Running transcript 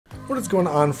What is going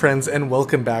on, friends, and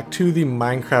welcome back to the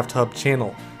Minecraft Hub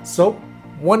channel. So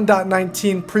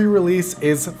 1.19 pre-release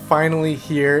is finally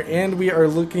here, and we are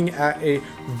looking at a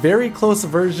very close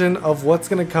version of what's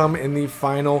going to come in the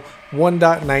final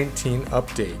 1.19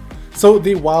 update. So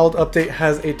the wild update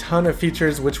has a ton of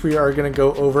features which we are going to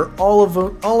go over all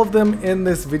of them in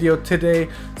this video today,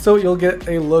 so you'll get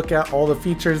a look at all the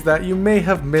features that you may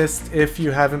have missed if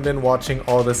you haven't been watching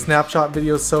all the snapshot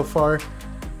videos so far.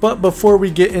 But before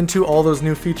we get into all those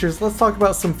new features, let's talk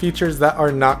about some features that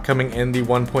are not coming in the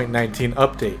 1.19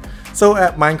 update. So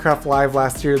at Minecraft Live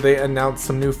last year, they announced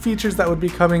some new features that would be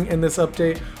coming in this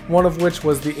update, one of which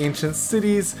was the ancient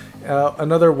cities,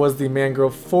 another was the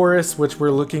mangrove forest, which we're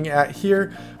looking at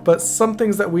here, but some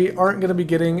things that we aren't going to be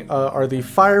getting are the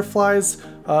fireflies,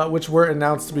 which were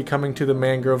announced to be coming to the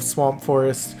mangrove swamp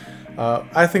forest.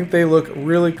 I think they look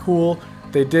really cool.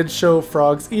 They did show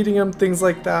frogs eating them, things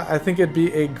like that. I think it'd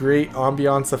be a great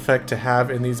ambiance effect to have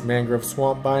in these mangrove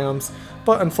swamp biomes,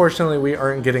 but unfortunately we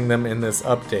aren't getting them in this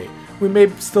update. We may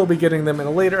still be getting them in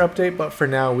a later update, but for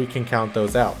now we can count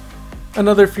those out.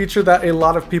 Another feature that a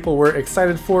lot of people were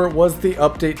excited for was the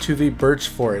update to the birch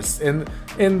forest. In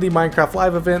the Minecraft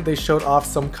Live event, they showed off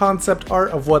some concept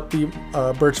art of what the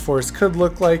birch forest could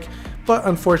look like, but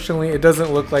unfortunately it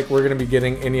doesn't look like we're going to be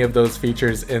getting any of those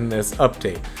features in this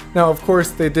update. Now of course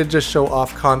they did just show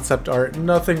off concept art,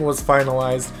 nothing was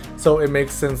finalized, so it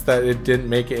makes sense that it didn't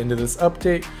make it into this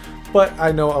update, but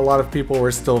I know a lot of people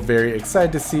were still very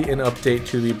excited to see an update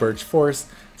to the birch forest.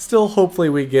 Still, hopefully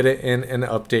we get it in an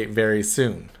update very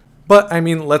soon. But I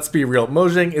mean, let's be real,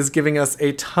 Mojang is giving us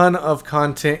a ton of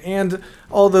content, and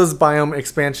all those biome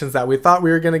expansions that we thought we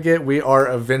were going to get, we are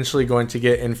eventually going to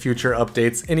get in future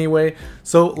updates anyway.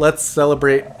 So let's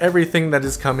celebrate everything that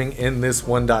is coming in this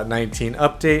 1.19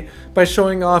 update by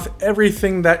showing off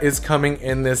everything that is coming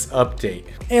in this update.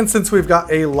 And since we've got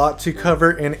a lot to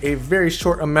cover in a very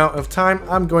short amount of time,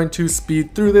 I'm going to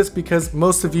speed through this because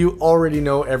most of you already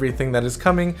know everything that is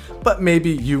coming, but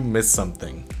maybe you missed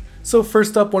something. So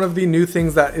first up, one of the new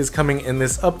things that is coming in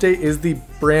this update is the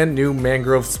brand new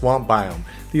mangrove swamp biome.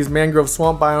 These mangrove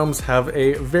swamp biomes have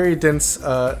a very dense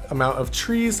amount of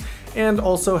trees and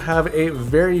also have a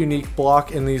very unique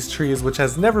block in these trees which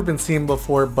has never been seen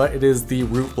before, but it is the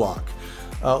root block.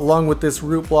 Along with this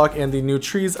root block and the new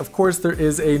trees, of course, there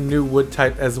is a new wood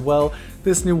type as well.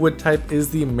 This new wood type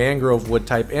is the mangrove wood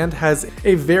type and has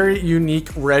a very unique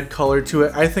red color to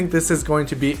it. I think this is going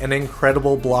to be an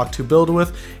incredible block to build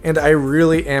with, and I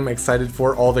really am excited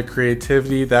for all the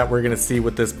creativity that we're going to see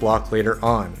with this block later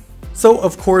on. So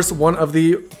of course, one of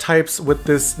the types with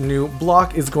this new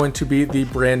block is going to be the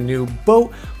brand new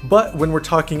boat, but when we're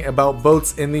talking about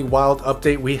boats in the wild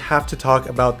update, we have to talk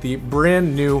about the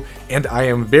brand new, and I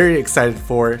am very excited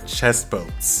for, chest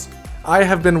boats. I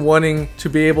have been wanting to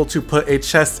be able to put a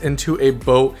chest into a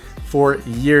boat for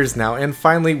years now, and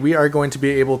finally we are going to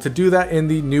be able to do that in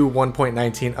the new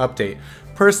 1.19 update.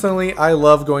 Personally, I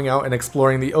love going out and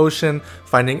exploring the ocean,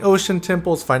 finding ocean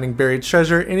temples, finding buried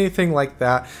treasure, anything like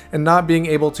that, and not being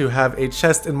able to have a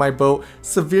chest in my boat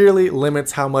severely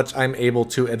limits how much I'm able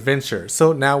to adventure.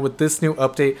 So now with this new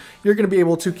update, you're going to be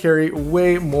able to carry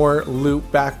way more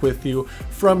loot back with you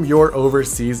from your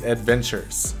overseas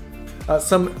adventures.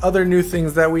 Some other new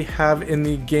things that we have in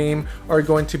the game are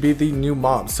going to be the new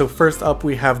mobs. So first up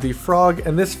we have the frog,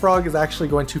 and this frog is actually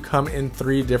going to come in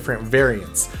 3 different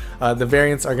variants. The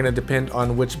variants are going to depend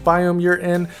on which biome you're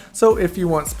in, so if you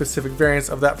want specific variants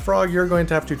of that frog, you're going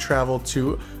to have to travel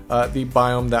to the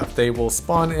biome that they will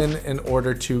spawn in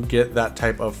order to get that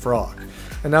type of frog.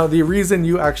 And now the reason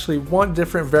you actually want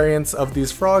different variants of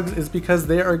these frogs is because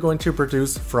they are going to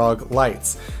produce frog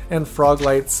lights. And frog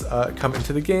lights come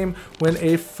into the game when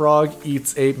a frog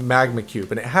eats a magma cube,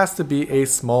 and it has to be a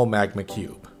small magma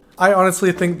cube. I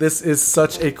honestly think this is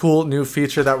such a cool new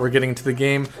feature that we're getting to the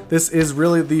game. This is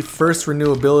really the first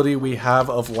renewability we have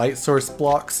of light source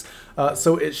blocks.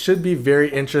 So it should be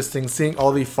very interesting seeing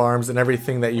all the farms and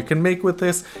everything that you can make with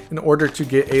this in order to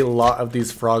get a lot of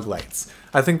these frog lights.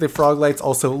 I think the frog lights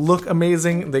also look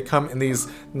amazing. They come in these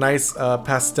nice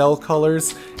pastel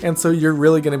colors, and so you're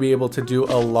really going to be able to do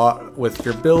a lot with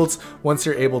your builds once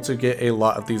you're able to get a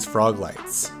lot of these frog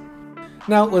lights.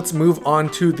 Now let's move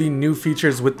on to the new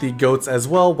features with the goats as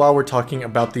well while we're talking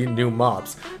about the new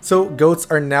mobs. So goats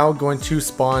are now going to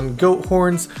spawn goat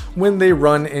horns when they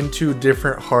run into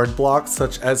different hard blocks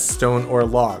such as stone or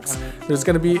logs. There's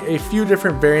going to be a few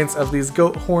different variants of these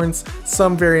goat horns,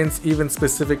 some variants even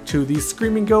specific to the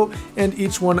screaming goat, and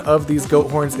each one of these goat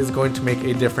horns is going to make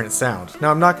a different sound. Now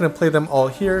I'm not going to play them all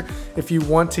here. If you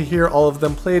want to hear all of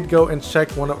them played, go and check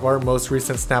one of our most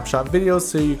recent snapshot videos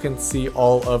so you can see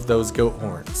all of those goat goat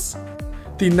horns.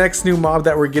 The next new mob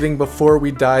that we're getting before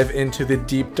we dive into the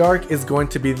deep dark is going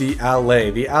to be the allay.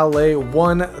 The allay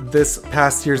won this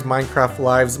past year's Minecraft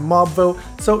Live's mob vote,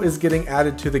 so is getting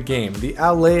added to the game. The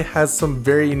allay has some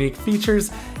very unique features,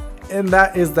 and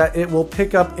that is that it will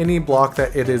pick up any block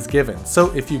that it is given. So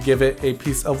if you give it a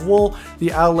piece of wool, the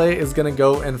allay is going to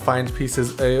go and find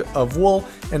pieces of wool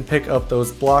and pick up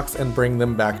those blocks and bring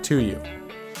them back to you.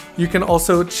 You can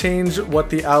also change what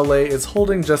the allay is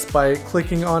holding just by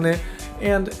clicking on it.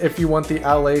 And if you want the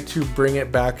allay to bring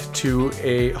it back to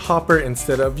a hopper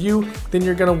instead of you, then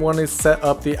you're going to want to set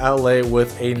up the allay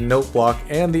with a note block,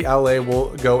 and the allay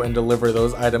will go and deliver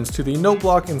those items to the note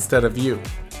block instead of you.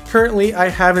 Currently, I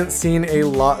haven't seen a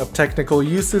lot of technical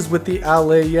uses with the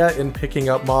allay yet in picking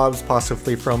up mobs,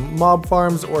 possibly from mob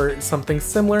farms or something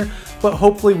similar, but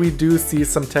hopefully we do see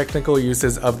some technical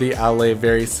uses of the allay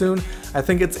very soon. I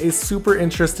think it's a super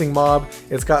interesting mob,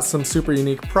 it's got some super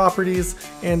unique properties,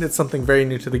 and it's something very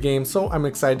new to the game, so I'm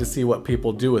excited to see what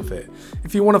people do with it.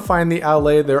 If you want to find the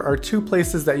allay, there are two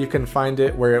places that you can find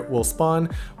it where it will spawn.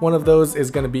 One of those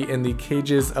is going to be in the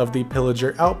cages of the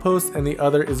pillager outpost, and the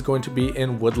other is going to be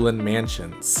in woodland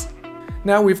mansions.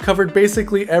 Now we've covered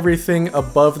basically everything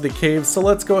above the cave, so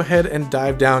let's go ahead and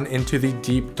dive down into the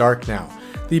deep dark now.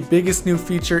 The biggest new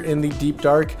feature in the deep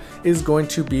dark is going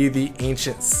to be the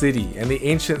ancient city, and the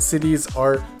ancient cities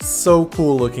are so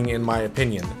cool looking in my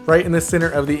opinion. Right in the center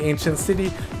of the ancient city,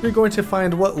 you're going to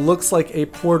find what looks like a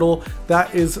portal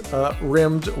that is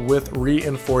rimmed with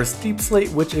reinforced deep slate,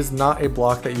 which is not a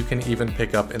block that you can even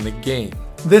pick up in the game.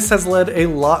 This has led a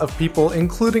lot of people,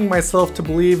 including myself, to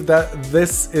believe that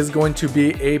this is going to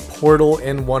be a portal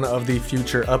in one of the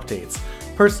future updates.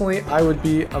 Personally, I would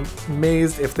be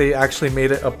amazed if they actually made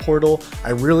it a portal.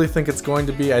 I really think it's going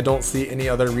to be. I don't see any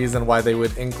other reason why they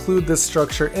would include this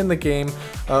structure in the game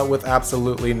with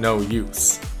absolutely no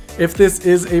use. If this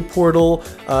is a portal,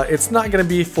 it's not going to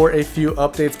be for a few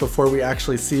updates before we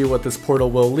actually see what this portal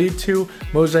will lead to.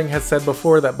 Mojang has said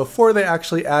before that before they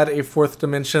actually add a fourth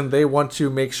dimension, they want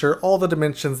to make sure all the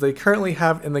dimensions they currently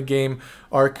have in the game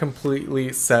are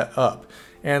completely set up.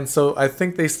 And so I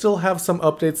think they still have some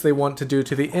updates they want to do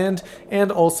to the end,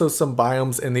 and also some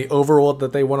biomes in the overworld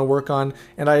that they want to work on,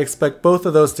 and I expect both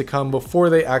of those to come before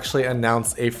they actually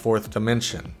announce a fourth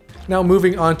dimension. Now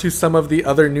moving on to some of the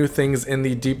other new things in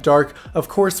the deep dark, of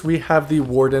course we have the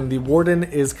warden. The warden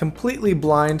is completely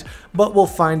blind, but will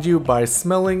find you by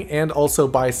smelling and also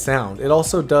by sound. It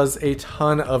also does a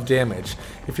ton of damage.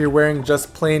 If you're wearing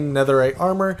just plain netherite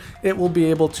armor, it will be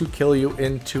able to kill you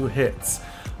in 2 hits.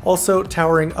 Also,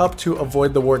 towering up to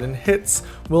avoid the warden hits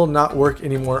will not work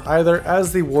anymore either,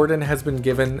 as the warden has been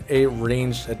given a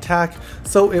ranged attack,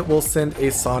 so it will send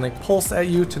a sonic pulse at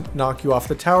you to knock you off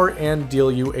the tower and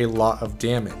deal you a lot of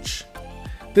damage.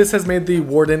 This has made the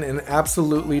warden an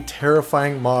absolutely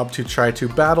terrifying mob to try to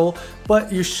battle,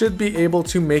 but you should be able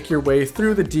to make your way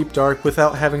through the deep dark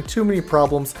without having too many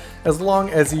problems, as long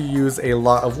as you use a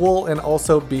lot of wool and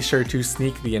also be sure to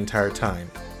sneak the entire time.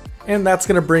 And that's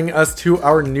going to bring us to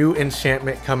our new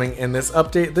enchantment coming in this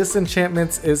update. This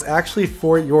enchantment is actually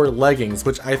for your leggings,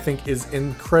 which I think is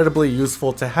incredibly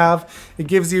useful to have. It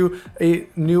gives you a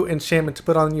new enchantment to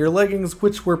put on your leggings,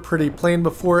 which were pretty plain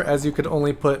before, as you could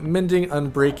only put mending,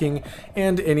 unbreaking,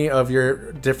 and any of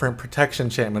your different protection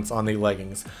enchantments on the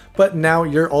leggings. But now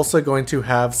you're also going to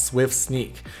have swift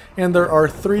sneak. And there are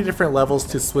 3 different levels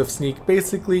to swift sneak.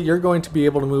 Basically, you're going to be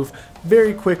able to move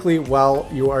very quickly while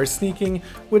you are sneaking,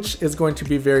 which is going to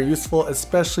be very useful,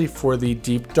 especially for the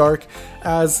deep dark,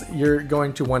 as you're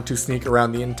going to want to sneak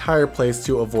around the entire place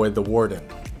to avoid the warden.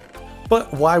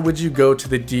 But why would you go to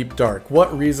the deep dark?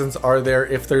 What reasons are there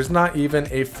if there's not even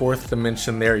a 4th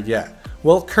dimension there yet?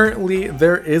 Well, currently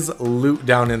there is loot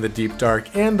down in the deep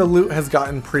dark, and the loot has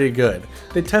gotten pretty good.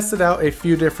 They tested out a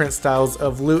few different styles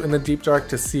of loot in the deep dark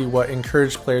to see what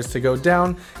encouraged players to go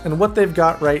down, and what they've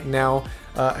got right now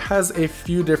has a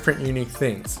few different unique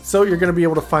things. So you're going to be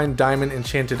able to find diamond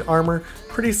enchanted armor,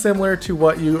 pretty similar to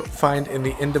what you find in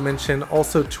the end dimension,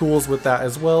 also tools with that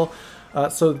as well.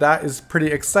 So that is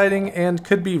pretty exciting and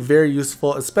could be very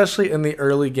useful, especially in the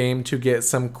early game, to get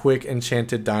some quick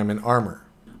enchanted diamond armor.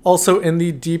 Also in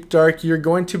the deep dark, you're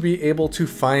going to be able to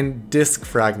find disc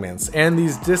fragments, and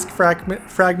these disc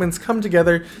fragments come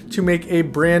together to make a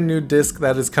brand new disc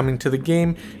that is coming to the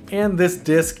game, and this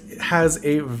disc has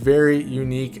a very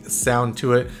unique sound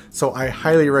to it, so I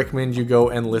highly recommend you go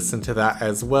and listen to that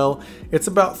as well. It's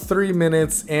about 3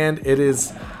 minutes, and it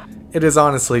is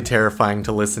honestly terrifying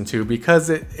to listen to,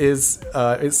 because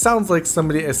it sounds like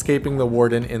somebody escaping the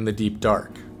warden in the deep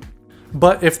dark.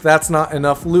 But if that's not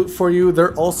enough loot for you,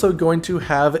 they're also going to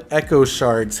have echo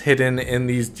shards hidden in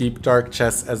these deep dark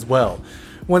chests as well.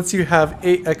 Once you have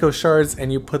 8 echo shards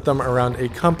and you put them around a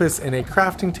compass in a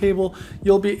crafting table,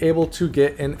 you'll be able to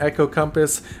get an echo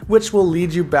compass, which will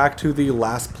lead you back to the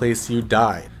last place you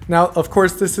died. Now, of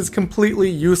course, this is completely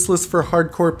useless for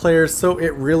hardcore players, so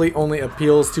it really only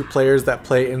appeals to players that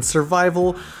play in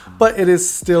survival, but it is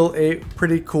still a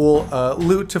pretty cool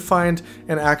loot to find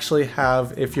and actually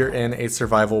have if you're in a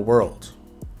survival world.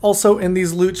 Also, in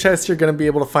these loot chests, you're going to be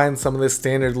able to find some of the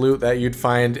standard loot that you'd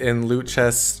find in loot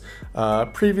chests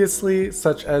previously,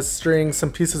 such as string,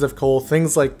 some pieces of coal,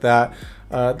 things like that,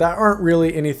 that aren't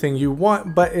really anything you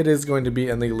want, but it is going to be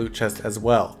in the loot chest as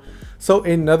well. So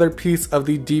another piece of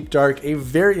the Deep Dark, a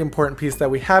very important piece that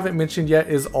we haven't mentioned yet,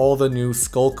 is all the new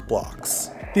skulk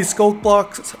blocks. These skulk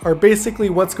blocks are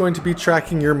basically what's going to be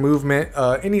tracking your movement.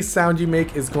 Any sound you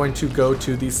make is going to go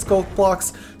to these skulk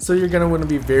blocks, so you're going to want to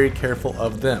be very careful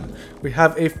of them. We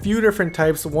have a few different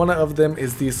types. One of them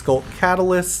is the skulk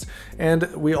catalyst, and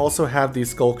we also have the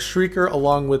skulk shrieker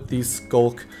along with the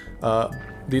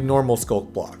normal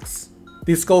skulk blocks.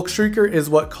 The Skulk Shrieker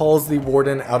is what calls the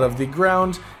warden out of the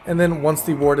ground, and then once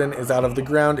the warden is out of the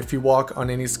ground, if you walk on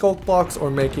any skulk blocks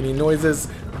or make any noises,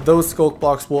 those skulk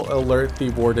blocks will alert the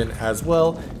warden as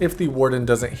well if the warden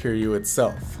doesn't hear you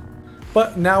itself.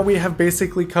 But now we have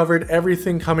basically covered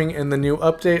everything coming in the new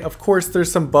update. Of course, there's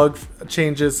some bug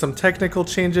changes, some technical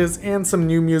changes, and some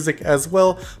new music as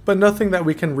well, but nothing that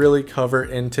we can really cover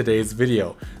in today's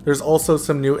video. There's also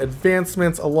some new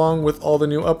advancements along with all the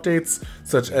new updates,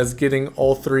 such as getting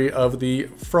all 3 of the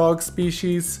frog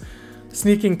species,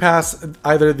 sneaking past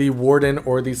either the warden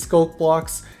or the skulk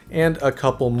blocks, and a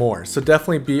couple more. So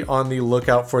definitely be on the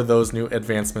lookout for those new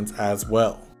advancements as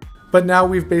well. But now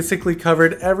we've basically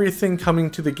covered everything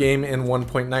coming to the game in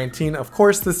 1.19. Of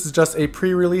course, this is just a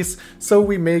pre-release, so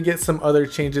we may get some other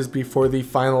changes before the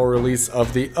final release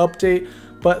of the update,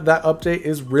 but that update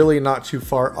is really not too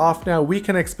far off now. We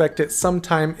can expect it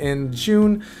sometime in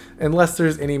June, unless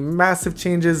there's any massive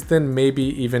changes, then maybe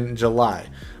even July.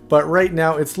 But right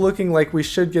now, it's looking like we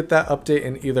should get that update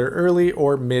in either early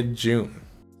or mid-June.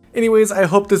 Anyways, I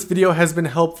hope this video has been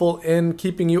helpful in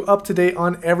keeping you up to date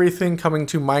on everything coming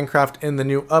to Minecraft in the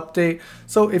new update.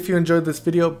 So if you enjoyed this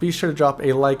video, be sure to drop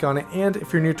a like on it, and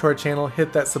if you're new to our channel,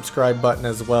 hit that subscribe button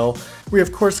as well. We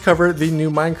of course cover the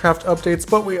new Minecraft updates,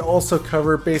 but we also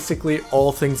cover basically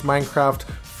all things Minecraft,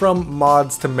 from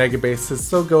mods to mega bases,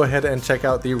 so go ahead and check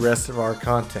out the rest of our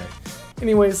content.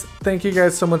 Anyways, thank you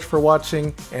guys so much for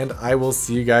watching, and I will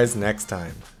see you guys next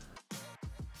time.